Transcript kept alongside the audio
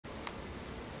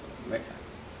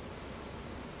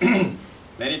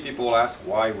Many people ask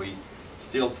why we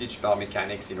still teach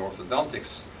biomechanics in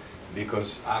orthodontics,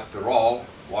 because after all,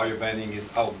 wire bending is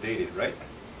outdated, right?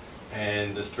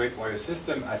 And the straight wire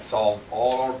system has solved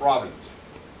all our problems.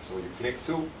 So you click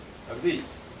two of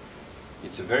these.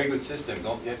 It's a very good system,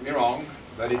 don't get me wrong,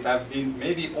 but it has been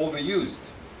maybe overused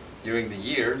during the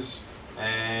years,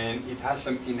 and it has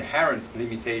some inherent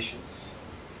limitations.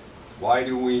 Why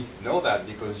do we know that?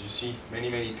 Because you see,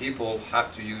 many people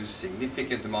have to use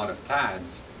significant amount of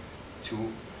TADs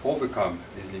to overcome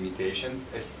this limitation,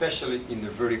 especially in the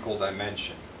vertical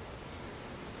dimension.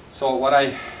 So what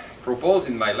I propose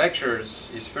in my lectures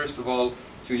is, first of all,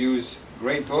 to use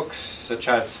great books such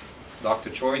as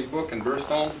Dr. Choi's book and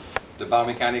Burstone, The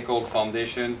Biomechanical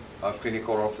Foundation of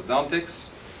Clinical Orthodontics,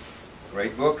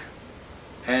 great book.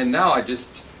 And now I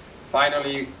just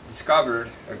finally discovered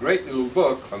a great little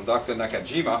book from Dr.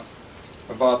 Nakajima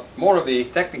about more of a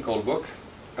technical book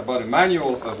about a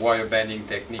manual of wire bending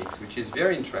techniques, which is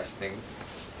very interesting,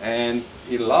 and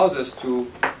it allows us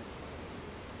to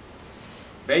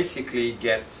basically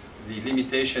get the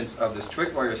limitations of the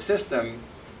straight wire system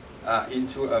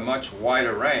into a much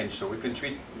wider range, so we can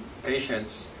treat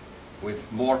patients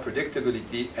with more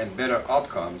predictability and better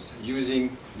outcomes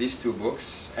using these two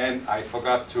books. And I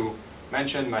forgot to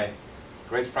mention my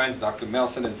great friends Dr.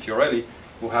 Melson and Fiorelli,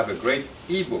 who have a great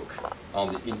e-book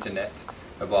on the internet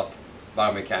about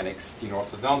biomechanics in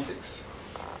orthodontics.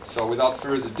 So without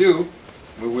further ado,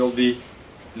 we will be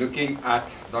looking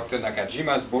at Dr.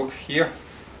 Nakajima's book here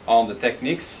on the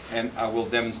techniques, and I will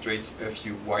demonstrate a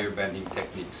few wire bending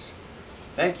techniques.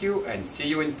 Thank you, and see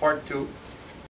you in part 2.